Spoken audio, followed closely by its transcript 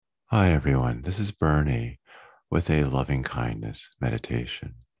Hi, everyone. This is Bernie with a loving kindness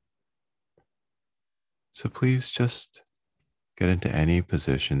meditation. So please just get into any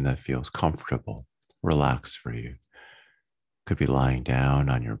position that feels comfortable, relaxed for you. Could be lying down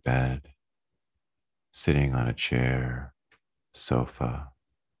on your bed, sitting on a chair, sofa,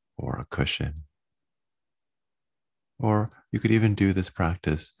 or a cushion. Or you could even do this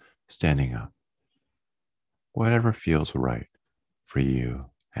practice standing up, whatever feels right for you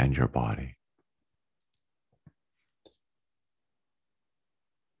and your body.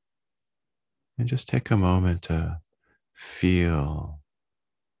 And just take a moment to feel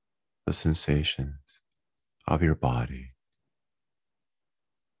the sensations of your body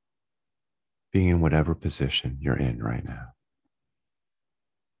being in whatever position you're in right now.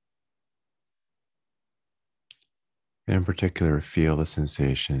 And in particular, feel the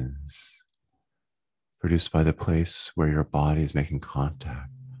sensations produced by the place where your body is making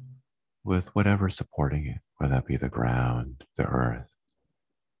contact with whatever's supporting it, whether that be the ground, the earth,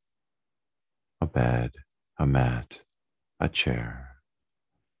 a bed, a mat, a chair.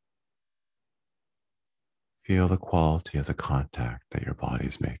 Feel the quality of the contact that your body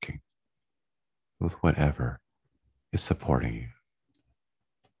is making with whatever is supporting you.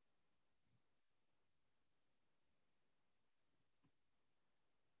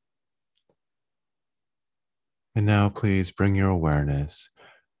 And now please bring your awareness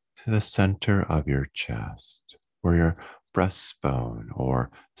to the center of your chest, where your breastbone or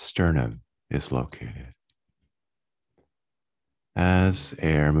sternum is located. As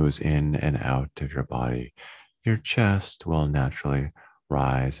air moves in and out of your body, your chest will naturally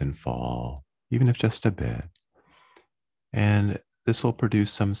rise and fall, even if just a bit. And this will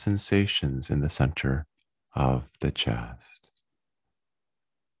produce some sensations in the center of the chest.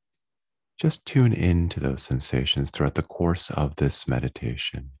 Just tune into those sensations throughout the course of this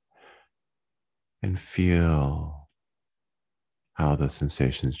meditation and feel how those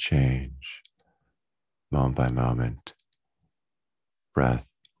sensations change moment by moment, breath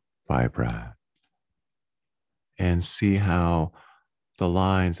by breath, and see how the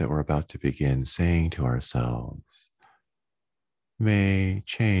lines that we're about to begin saying to ourselves may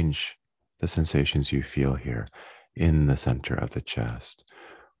change the sensations you feel here in the center of the chest,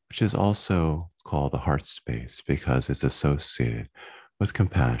 which is also called the heart space because it's associated with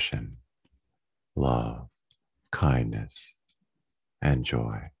compassion, love, kindness, and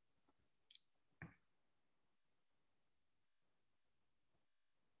joy.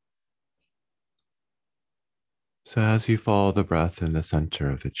 So as you follow the breath in the center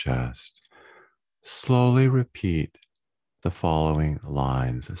of the chest, slowly repeat the following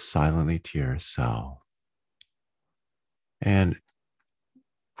lines silently to yourself. And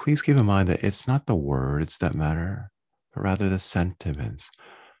please keep in mind that it's not the words that matter, but rather the sentiments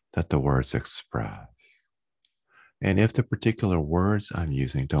that the words express. And if the particular words I'm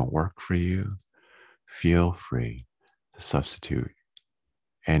using don't work for you, feel free to substitute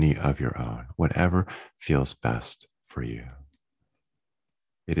any of your own, whatever feels best for you.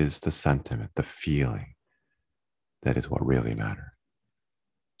 It is the sentiment, the feeling that is what really matters.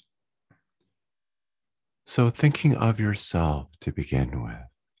 So, thinking of yourself to begin with,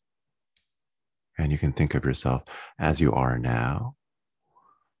 and you can think of yourself as you are now,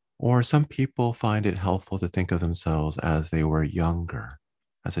 or some people find it helpful to think of themselves as they were younger,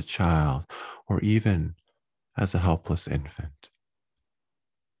 as a child, or even as a helpless infant.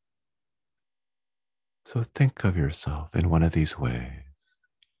 So, think of yourself in one of these ways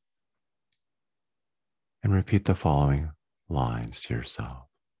and repeat the following lines to yourself.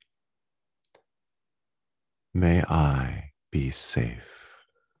 May I be safe.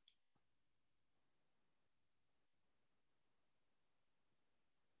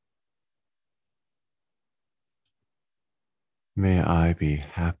 May I be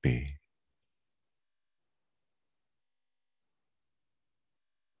happy.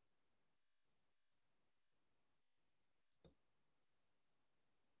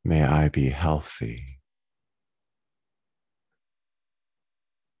 May I be healthy.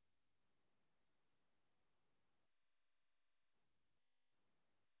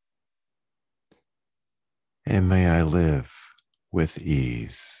 And may I live with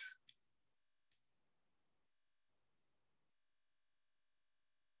ease.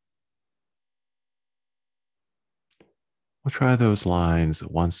 We'll try those lines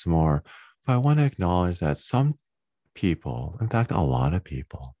once more, but I want to acknowledge that some people, in fact, a lot of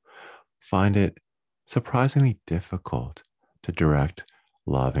people, find it surprisingly difficult to direct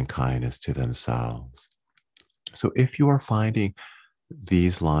love and kindness to themselves. So if you are finding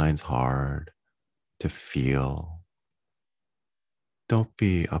these lines hard to feel, don't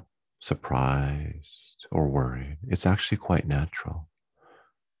be surprised, or worried. It's actually quite natural.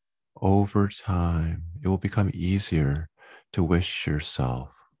 Over time, it will become easier to wish yourself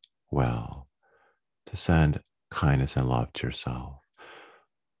well, to send kindness and love to yourself.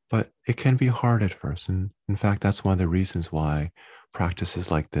 But it can be hard at first. And in fact, that's one of the reasons why practices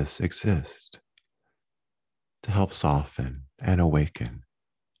like this exist, to help soften and awaken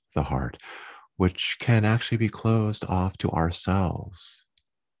the heart, which can actually be closed off to ourselves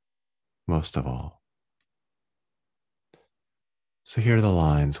most of all. So here are the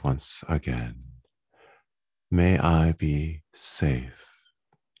lines once again. May I be safe.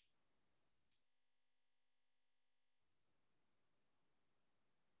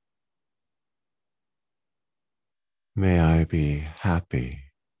 May I be happy.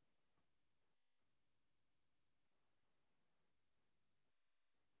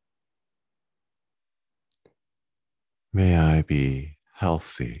 May I be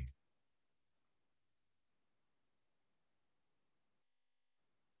healthy.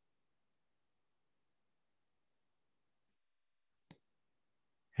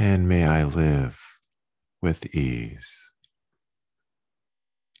 And may I live with ease.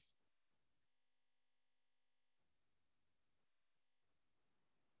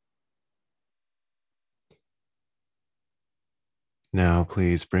 Now,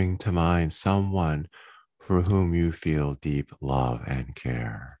 please bring to mind someone for whom you feel deep love and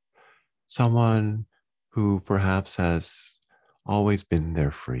care. Someone who perhaps has always been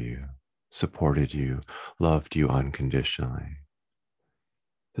there for you, supported you, loved you unconditionally.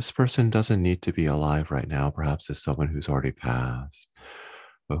 This person doesn't need to be alive right now. Perhaps it's someone who's already passed,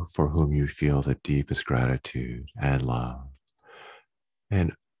 but for whom you feel the deepest gratitude and love.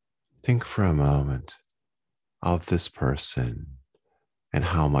 And think for a moment of this person and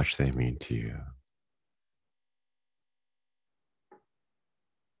how much they mean to you.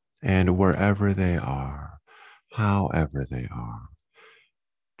 And wherever they are, however they are,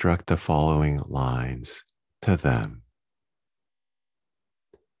 direct the following lines to them.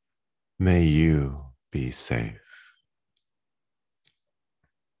 May you be safe.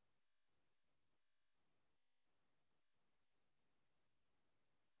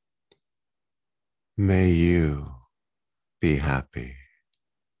 May you be happy.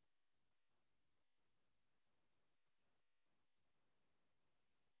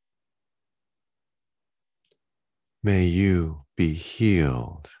 May you be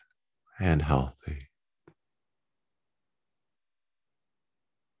healed and healthy.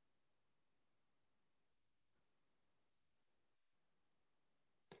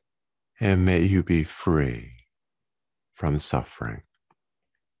 And may you be free from suffering.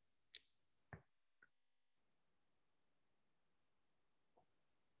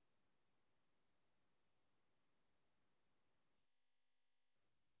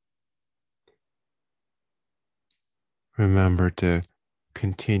 Remember to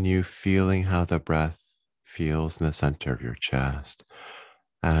continue feeling how the breath feels in the center of your chest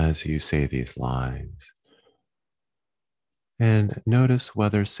as you say these lines. And notice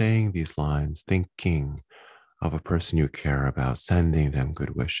whether saying these lines, thinking of a person you care about, sending them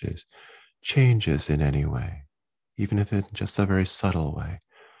good wishes, changes in any way, even if in just a very subtle way,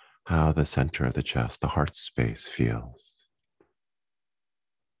 how the center of the chest, the heart space feels.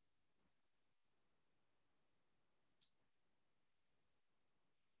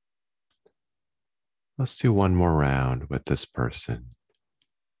 Let's do one more round with this person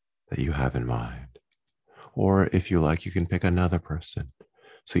that you have in mind. Or if you like, you can pick another person.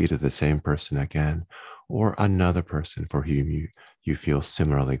 So either the same person again or another person for whom you feel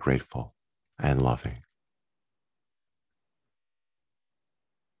similarly grateful and loving.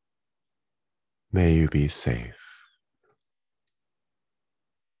 May you be safe.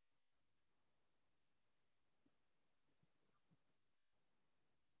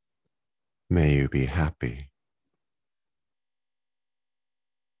 May you be happy.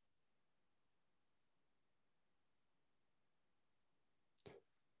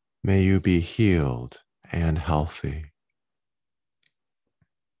 May you be healed and healthy.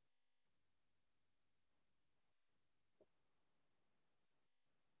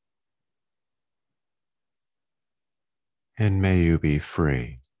 And may you be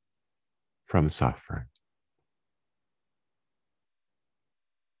free from suffering.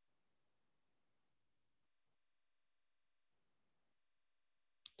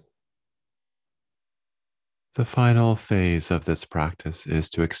 The final phase of this practice is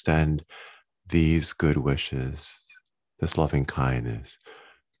to extend these good wishes, this loving kindness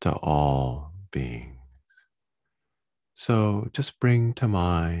to all beings. So just bring to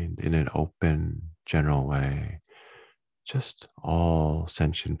mind in an open, general way just all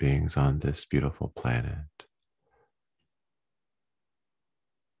sentient beings on this beautiful planet,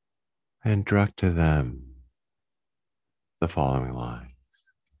 and direct to them the following line.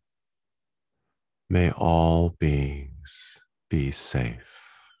 May all beings be safe.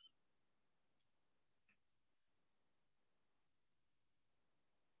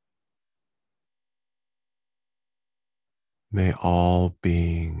 May all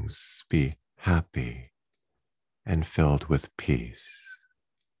beings be happy and filled with peace.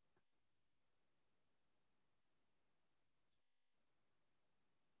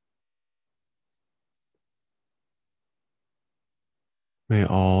 May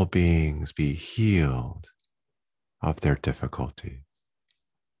all beings be healed of their difficulties.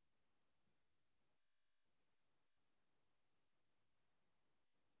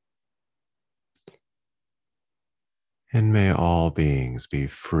 And may all beings be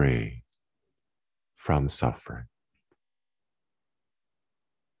free from suffering.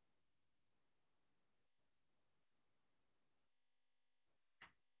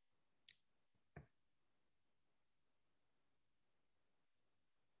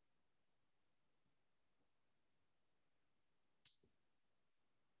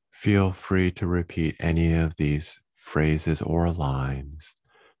 Feel free to repeat any of these phrases or lines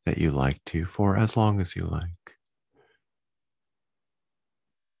that you like to for as long as you like.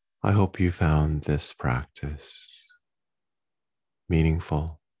 I hope you found this practice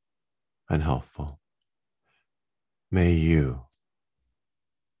meaningful and helpful. May you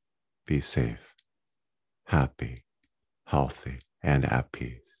be safe, happy, healthy, and at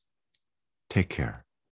peace. Take care.